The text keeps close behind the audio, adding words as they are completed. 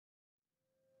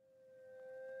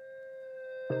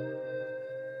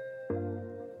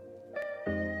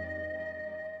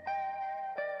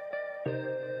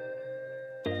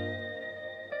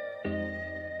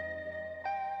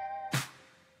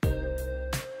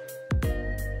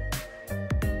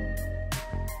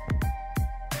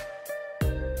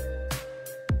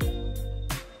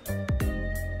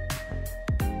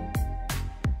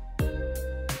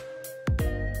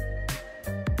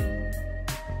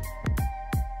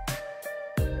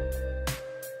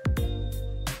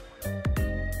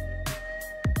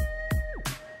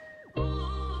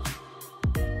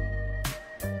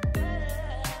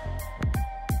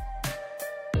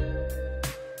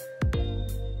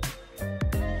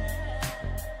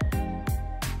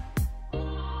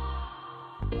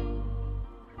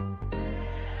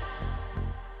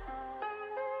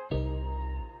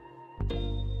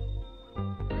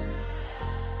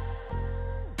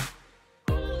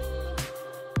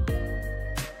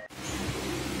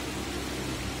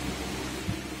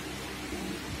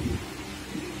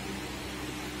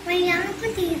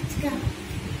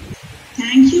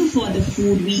Thank you for the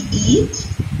food we eat.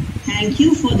 Thank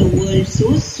you for the world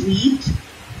so sweet.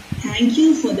 Thank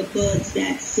you for the birds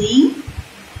that sing.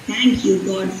 Thank you,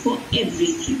 God, for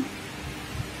everything.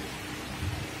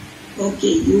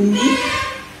 Okay, you may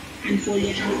unfold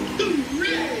your hand.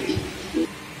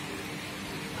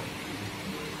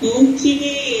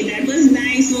 Okay, that was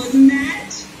nice, wasn't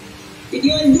that? Did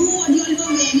you all do what you all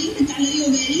were wearing? The color you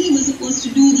were wearing, you were supposed to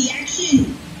do the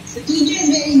action. So teacher is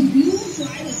wearing blue, so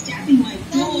I was tapping my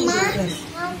toes.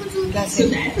 So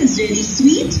that was really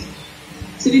sweet.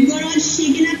 So we've got all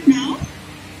shaken up now.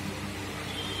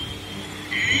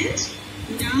 And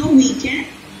now we can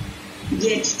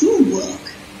get to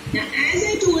work. Now as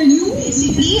I told you,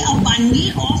 basically a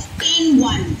bundle of 10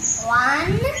 ones.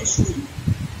 1,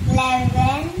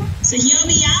 11. So here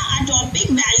we are, our topic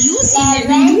values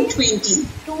 11 to 20.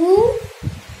 2.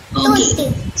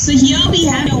 Okay, so here we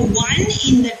have a 1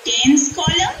 in the tens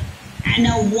column and a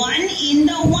 1 in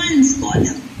the ones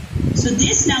column. So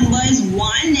this number is 1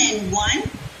 and 1,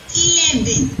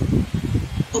 11.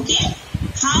 Okay,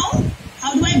 how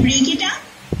do I break it up?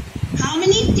 How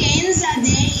many tens are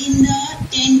there in the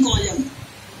 10 column?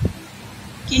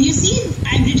 Can you see?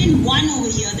 I've written 1 over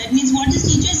here. That means what is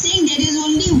teacher saying? There is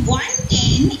only 1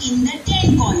 10 in the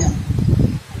 10 column.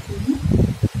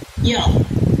 Here.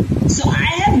 So I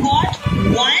have got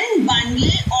 1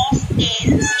 bundle of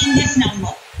tens in this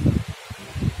number.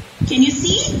 Can you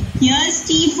see? Here's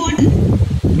T for 10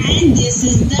 and this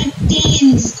is the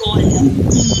tens column.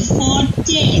 T for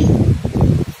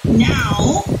 10.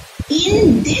 Now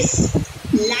in this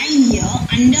line here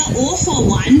under O for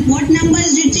 1, what number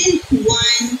is written?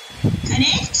 1.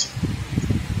 Correct?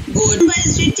 Good. Number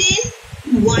is written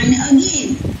 1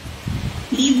 again.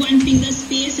 Leave one finger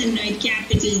space and write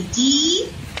capital D.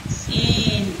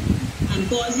 And I'm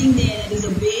pausing there. That is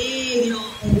a big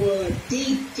long word.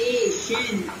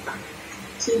 Dictation.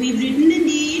 So we've written the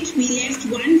date. We left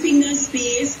one finger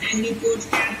space and we put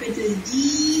capital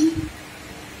D.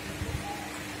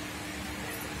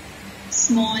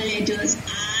 Small letters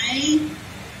I,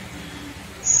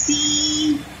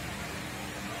 C,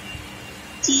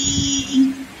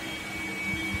 T,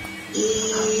 A,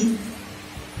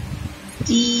 T,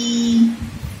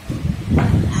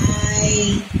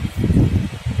 I,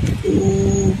 O,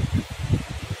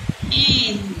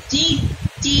 N.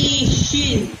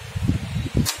 Dictation.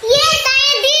 Yes, I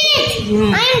did.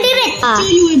 I did it.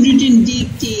 After you have written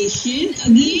dictation,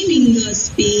 again finger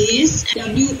space,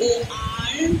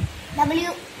 W-O-R,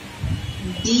 W-O-S.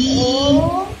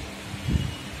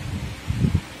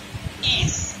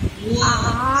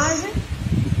 Words.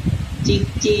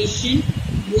 Dictation.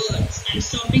 Words. I'm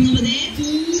stopping over there.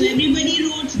 So everybody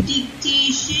wrote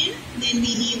dictation. Then we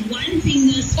leave one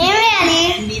finger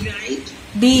space and we write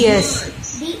DS.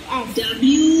 Words. DS.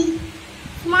 W.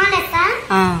 Small letter.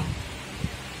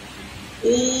 O.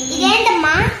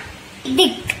 Identama.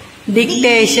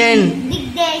 Dictation.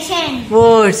 Dictation.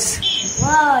 Words. S.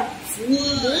 Words.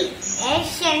 Words.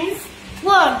 Dictations.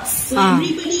 Words. So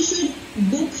everybody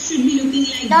book should be looking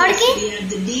like this. We have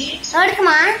the date. Come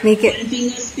on. Make it. One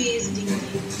finger space,